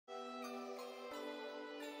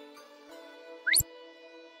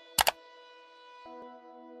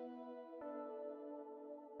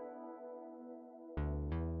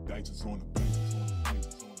What's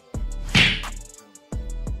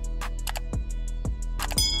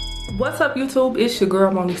up, YouTube? It's your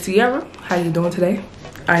girl Monique Sierra. How you doing today?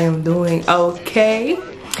 I am doing okay.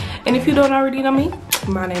 And if you don't already know me,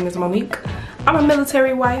 my name is Monique. I'm a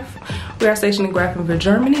military wife. We are stationed in Grafenwohr,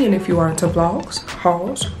 Germany, and if you are into vlogs,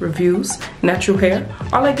 hauls, reviews, natural hair,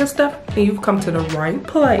 all that good stuff, then you've come to the right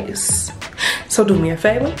place. So do me a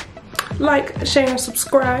favor, like, share, and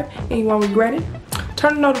subscribe, and you won't regret it.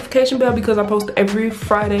 Turn the notification bell because I post every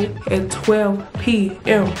Friday at 12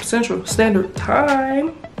 p.m. Central Standard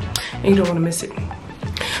Time, and you don't want to miss it.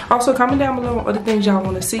 Also, comment down below on other things y'all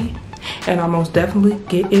want to see, and I'll most definitely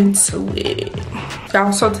get into it.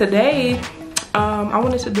 Y'all, so today, I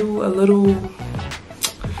wanted to do a little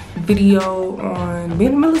video on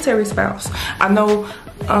being a military spouse. I know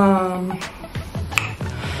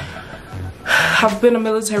I've been a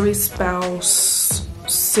military spouse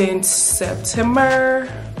since September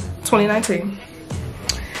 2019.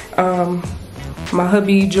 My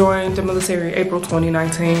hubby joined the military April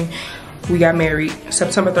 2019. We got married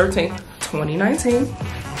September 13th, 2019.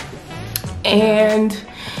 And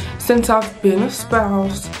since I've been a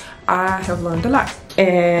spouse, I have learned a lot,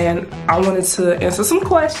 and I wanted to answer some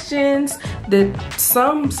questions that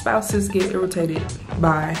some spouses get irritated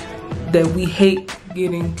by, that we hate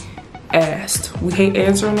getting asked. We hate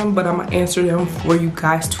answering them, but I'm gonna answer them for you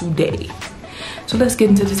guys today. So let's get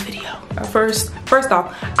into this video. First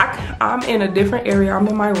off, I'm in a different area. I'm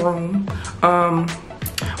in my room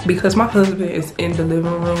because my husband is in the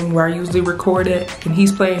living room where I usually record it, and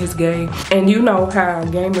he's playing his game. And you know how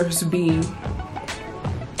gamers be,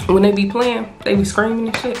 when they be playing, they be screaming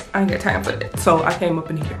and shit. I ain't got time for that. So I came up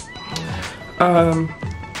in here.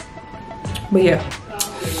 But yeah,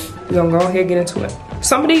 we're gonna go ahead and get into it.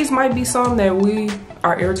 Some of these might be some that we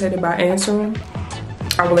are irritated by answering.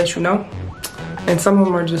 I will let you know. And some of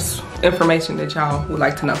them are just information that y'all would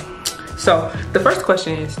like to know. So the first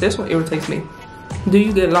question is, this one irritates me. Do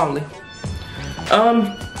you get lonely?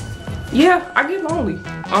 Yeah, I get lonely.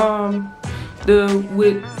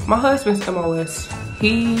 With my husband's MOS,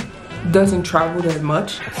 he doesn't travel that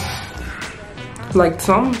much. Like,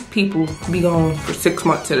 some people be gone for 6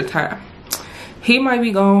 months at a time. He might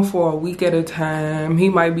be gone for a week at a time. He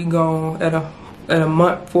might be gone at a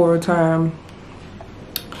month for a time.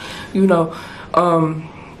 You know,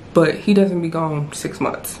 but he doesn't be gone 6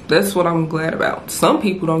 months. That's what I'm glad about. Some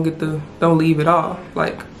people don't leave at all.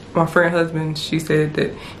 Like my friend husband, she said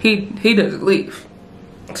that he doesn't leave.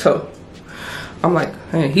 So I'm like,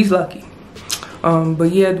 hey, he's lucky.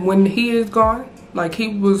 But yeah, when he is gone, like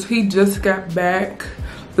he just got back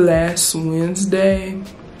last Wednesday,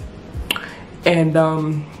 and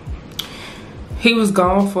he was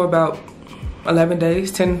gone for about 11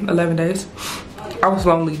 days. I was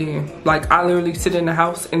lonely then. Like, I literally sit in the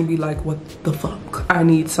house and be like, what the fuck? I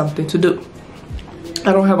need something to do.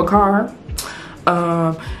 I don't have a car.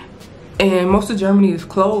 And most of Germany is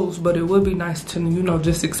closed, but it would be nice to, you know,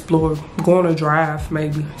 just explore, go on a drive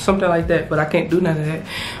maybe, something like that, but I can't do none of that.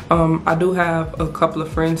 I do have a couple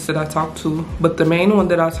of friends that I talk to, but the main one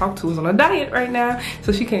that I talk to is on a diet right now,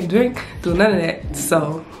 so she can't drink, do none of that.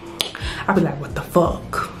 So I'll be like, what the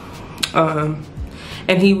fuck?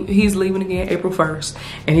 And he's leaving again April 1st,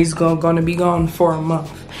 and he's gonna be gone for a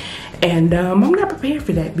month. And I'm not prepared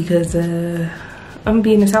for that because I'm gonna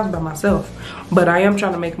be in this house by myself. But I am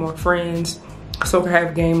trying to make more friends so I can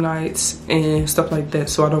have game nights and stuff like that,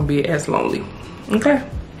 so I don't be as lonely. Okay,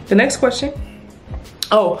 the next question.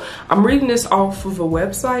 Oh, I'm reading this off of a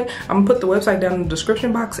website. I'm gonna put the website down in the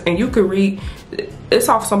description box, and you could read, it's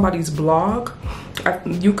off somebody's blog.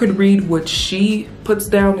 You could read what she puts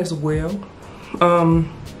down as well.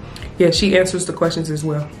 Yeah, she answers the questions as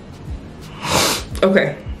well.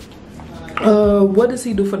 Okay, what does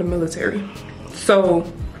he do for the military? So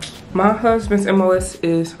my husband's MOS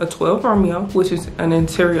is a 12 Romeo, which is an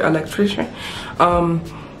interior electrician.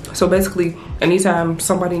 So basically, anytime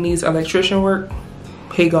somebody needs electrician work,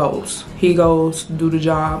 he goes do the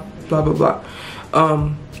job, blah blah blah.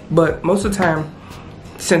 But most of the time,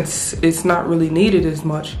 since it's not really needed as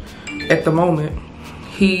much at the moment,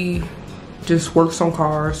 he just works on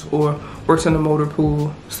cars or works in the motor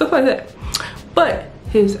pool, stuff like that. But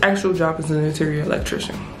his actual job is an interior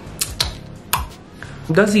electrician.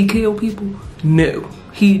 Does he kill people? No,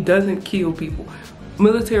 he doesn't kill people.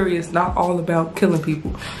 Military is not all about killing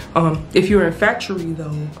people. If you're in factory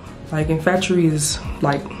though, like in factory is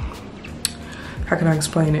like, how can I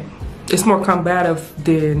explain it? It's more combative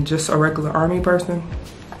than just a regular army person.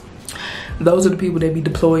 Those are the people that be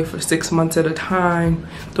deployed for 6 months at a time.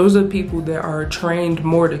 Those are the people that are trained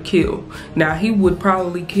more to kill. Now, he would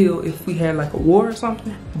probably kill if we had like a war or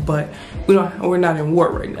something, but we're not in war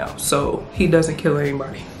right now, so he doesn't kill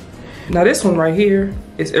anybody. Now, this one right here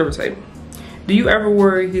is irritating. Do you ever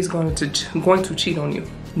worry he's going to cheat on you?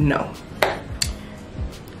 No.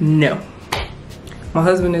 No. My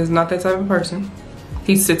husband is not that type of person.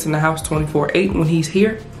 He sits in the house 24/8 when he's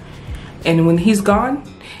here. And when he's gone,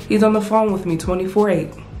 he's on the phone with me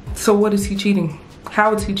 24/8. So what is he cheating?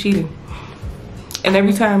 How is he cheating? And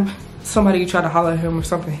every time somebody try to holler at him or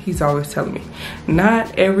something, he's always telling me,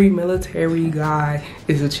 not every military guy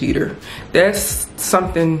is a cheater. That's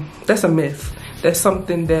something, that's a myth. That's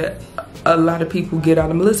something that a lot of people get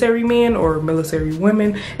out of military men or military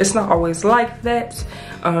women. It's not always like that.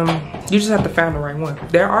 You just have to find the right one.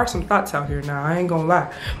 There are some thoughts out here now, I ain't gonna lie,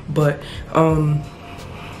 but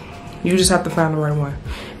you just have to find the right one.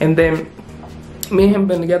 And then me and him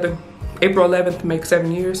been together April 11th make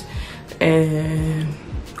 7 years, and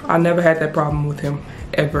I never had that problem with him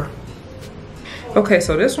ever. Okay,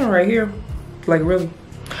 so this one right here, like really,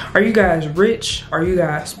 are you guys rich? Are you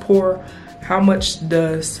guys poor? How much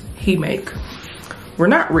does he make? We're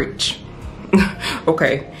not rich.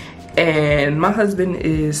 Okay, and my husband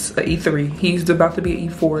is a E3. He's about to be an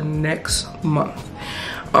E4 next month.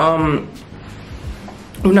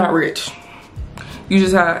 We're not rich.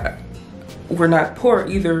 We're not poor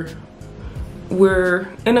either. We're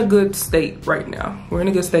in a good state right now. We're in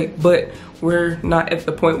a good state, but we're not at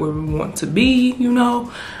the point where we want to be, you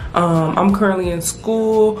know. I'm currently in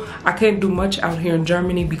school. I can't do much out here in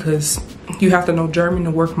Germany because you have to know German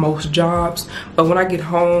to work most jobs. But when I get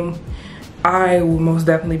home, I will most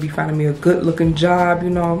definitely be finding me a good looking job, you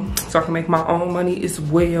know, so I can make my own money as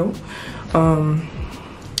well.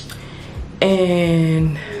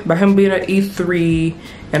 And by him being an E3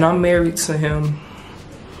 and I'm married to him,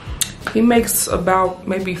 he makes about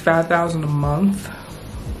maybe $5,000 a month,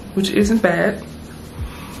 which isn't bad.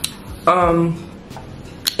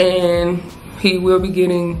 And he will be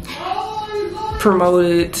getting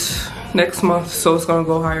promoted next month, so it's gonna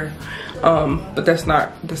go higher. But that's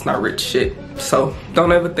not rich shit. So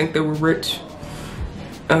don't ever think that we're rich.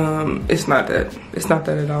 It's not that. It's not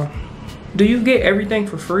that at all. Do you get everything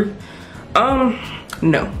for free?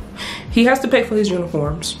 No. He has to pay for his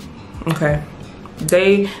uniforms. Okay.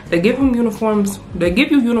 They give him uniforms. They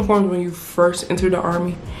give you uniforms when you first enter the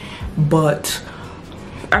army, but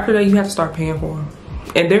after that you have to start paying for them,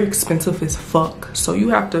 and they're expensive as fuck. So you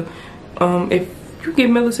have to, if you get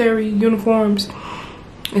military uniforms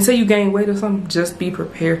and say you gain weight or something, just be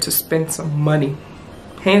prepared to spend some money.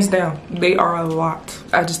 Hands down, they are a lot.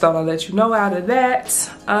 I just thought I'd let you know out of that.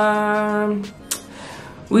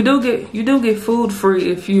 You do get food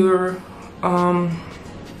free if you're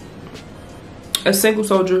a single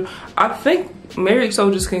soldier. I think married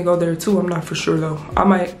soldiers can go there too. I'm not for sure though. I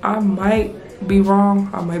might be wrong.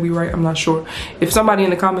 I might be right. I'm not sure. If somebody in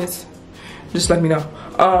the comments, just let me know.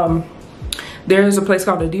 There's a place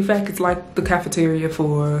called the DFAC. It's like the cafeteria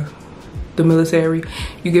for the military.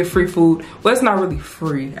 You get free food. Well, it's not really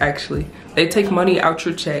free actually. They take money out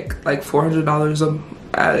your check, like $400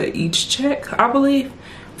 out of each check, I believe,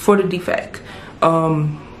 for the DFAC.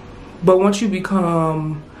 But once you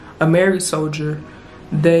become a married soldier,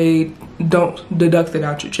 they don't deduct it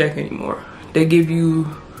out your check anymore. They give you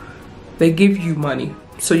money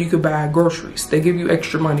so you could buy groceries. They give you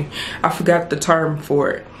extra money. I forgot the term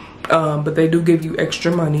for it, but they do give you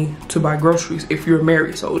extra money to buy groceries if you're a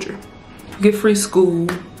married soldier. You get free school.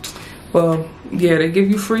 Well, yeah, they give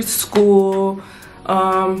you free school,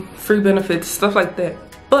 free benefits, stuff like that.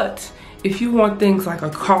 But if you want things like a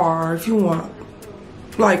car, if you want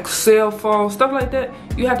like cell phone, stuff like that,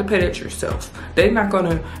 you have to pay that yourself. They're not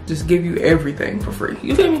gonna just give you everything for free.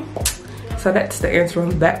 You feel me? So that's the answer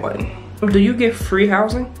on that one. Do you get free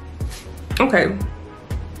housing? Okay,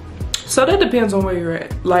 so that depends on where you're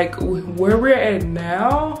at. Like where we're at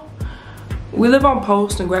now, we live on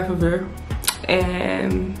Post in Grafenwohr,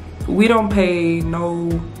 and we don't pay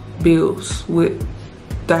no bills with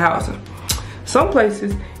the housing. Some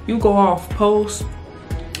places you go off Post,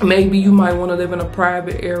 maybe you might want to live in a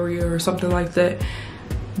private area or something like that.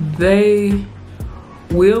 They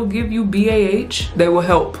will give you BAH. They will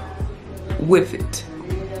help with it.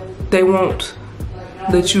 They won't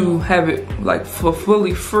let you have it like for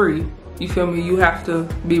fully free. You feel me? You have to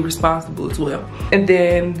be responsible as well. And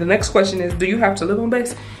then the next question is, do you have to live on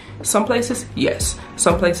base? Some places, yes.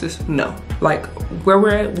 Some places, no. Like where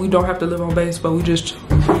we're at, we don't have to live on base, but we just...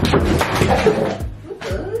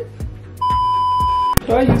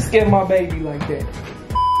 Why you scare my baby like that?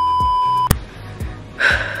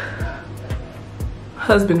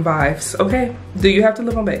 husband vibes, okay? Do you have to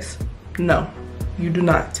live on base? No, you do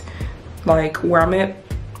not. Like where I'm at,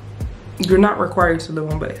 you're not required to live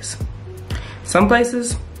on base. Some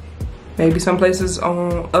places, maybe some places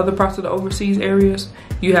on other parts of the overseas areas,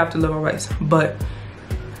 you have to live on base, but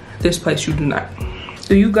this place you do not.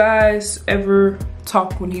 Do you guys ever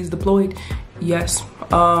talk when he's deployed? Yes,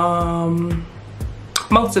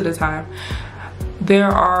 most of the time.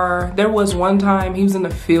 There was one time he was in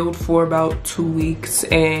the field for about 2 weeks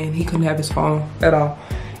and he couldn't have his phone at all,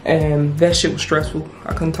 and that shit was stressful.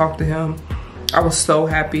 I couldn't talk to him. I was so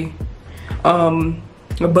happy.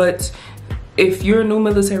 But if you're a new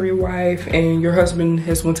military wife and your husband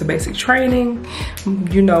has went to basic training,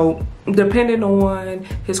 you know, depending on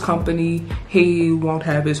his company, he won't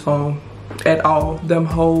have his phone at all. Them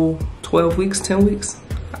whole 12 weeks, 10 weeks,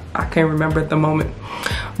 I can't remember at the moment,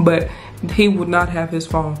 but he would not have his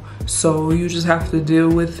phone. So you just have to deal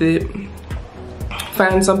with it,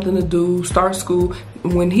 find something to do, start school.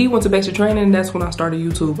 When he went to basic training, that's when I started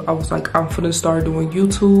YouTube. I was like, I'm finna start doing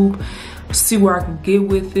YouTube, see where I can get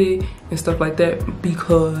with it and stuff like that,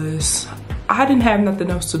 because I didn't have nothing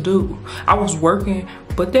else to do. I was working,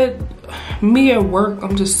 but me at work,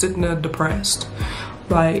 I'm just sitting there depressed.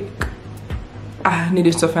 Like, I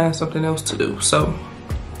needed to find something else to do. So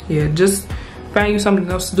yeah, just find you something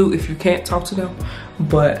else to do if you can't talk to them.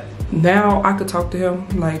 But now I could talk to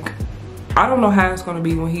him. Like, I don't know how it's gonna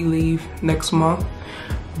be when he leave next month,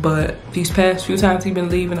 but these past few times he's been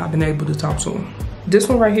leaving, I've been able to talk to him. This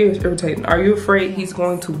one right here is irritating. Are you afraid he's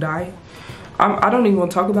going to die? I don't even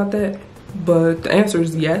want to talk about that, but the answer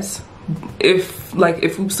is yes. If we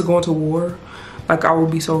was to go into war, like, I would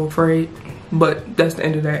be so afraid, but that's the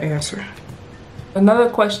end of that answer. Another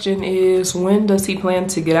question is, when does he plan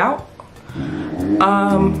to get out?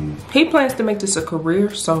 He plans to make this a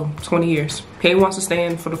career, so 20 years. He wants to stay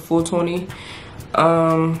in for the full 20.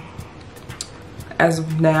 As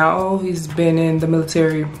of now, he's been in the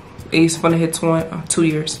military. He's gonna hit 2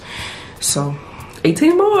 years, so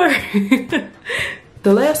 18 more.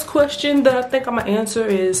 The last question that I think I'm gonna answer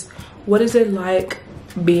is, what is it like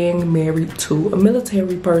being married to a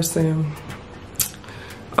military person?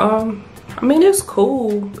 I mean, it's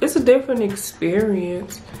cool. It's a different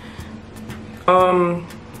experience.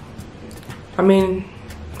 I mean,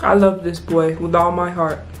 I love this boy with all my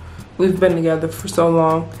heart. We've been together for so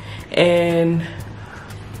long, and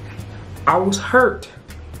I was hurt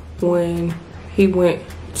when he went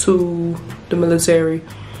to the military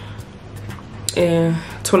in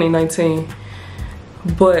 2019,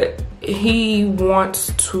 but he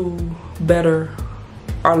wants to better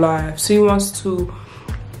our lives. He wants to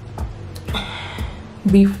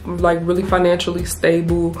be like really financially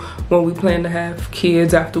stable when we plan to have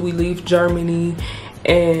kids after we leave Germany.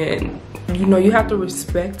 And you know, you have to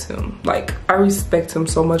respect him. Like, I respect him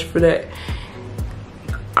so much for that.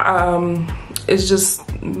 It's just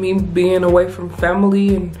me being away from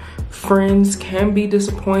family and friends can be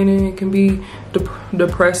disappointing. It can be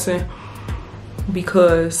depressing,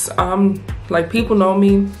 because like, people know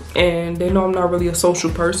me and they know I'm not really a social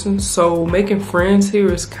person, so making friends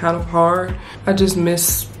here is kind of hard. I just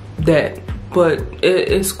miss that, but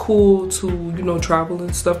it's cool to, you know, travel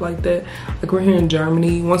and stuff like that. Like, we're here in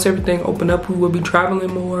Germany. Once everything open up, we will be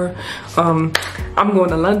traveling more. I'm going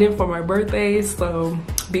to London for my birthday, so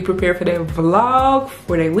be prepared for that vlog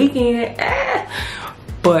for that weekend.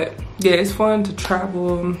 But yeah, it's fun to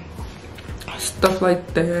travel, stuff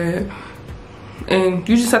like that, and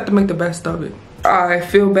you just have to make the best of it. I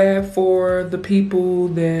feel bad for the people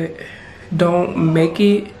that don't make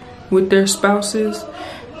it with their spouses.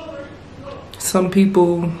 Some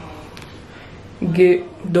people get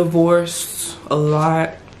divorced a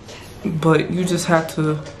lot, but you just have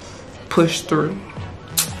to push through.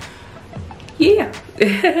 Yeah.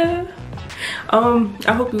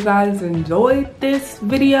 I hope you guys enjoyed this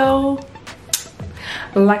video.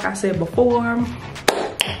 Like I said before,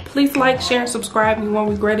 please like, share, and subscribe. You won't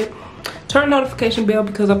regret it. Turn the notification bell,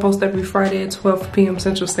 because I post every Friday at 12 p.m.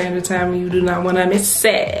 Central Standard Time, and you do not want to miss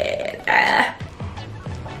it.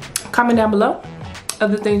 Comment down below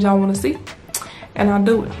other things y'all want to see, and I'll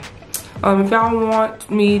do it. If y'all want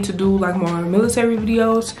me to do like more military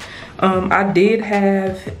videos, I did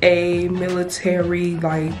have a military,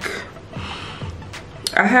 like,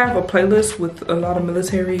 I have a playlist with a lot of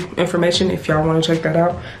military information. If y'all want to check that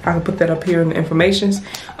out, I can put that up here in the informations.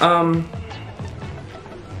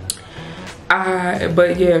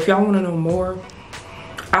 But yeah, if y'all want to know more,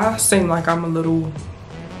 I seem like I'm a little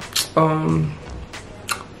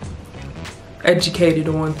educated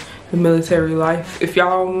on the military life. If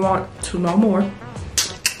y'all want to know more,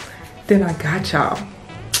 then I got y'all.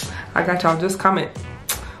 Just comment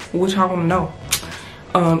what y'all want to know.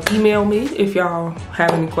 Email me if y'all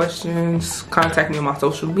have any questions. Contact me on my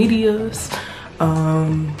social medias.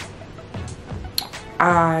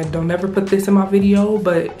 I don't ever put this in my video,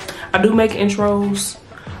 but I do make intros.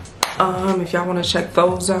 If y'all want to check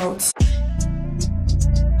those out.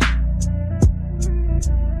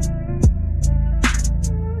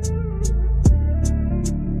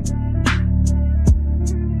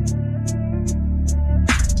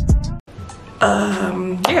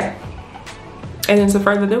 Yeah. And then, to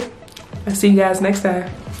further ado, I'll see you guys next time.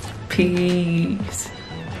 Peace.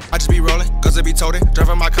 I just be rolling, cause it be toting.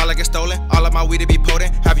 Driving my car like it's stolen. All of my weed it be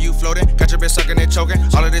potent. Have you floating? Got your bitch sucking and choking.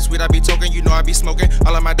 All of this weed I be toking. You know I be smoking.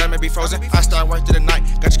 All of my diamond be frozen. I start work through the night.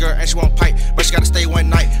 Got your girl and she won't pipe, but she gotta stay one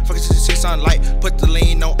night. Fuck it till she see sunlight. Put the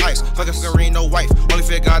lean, no ice. Fuck it, fucking no wife. Only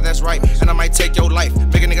fear God, that's right. And I might take your life.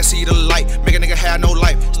 Make a nigga see the light. Make a nigga have no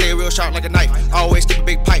life. Stay real sharp like a knife. Always keep a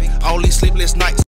big pipe. All these sleepless nights.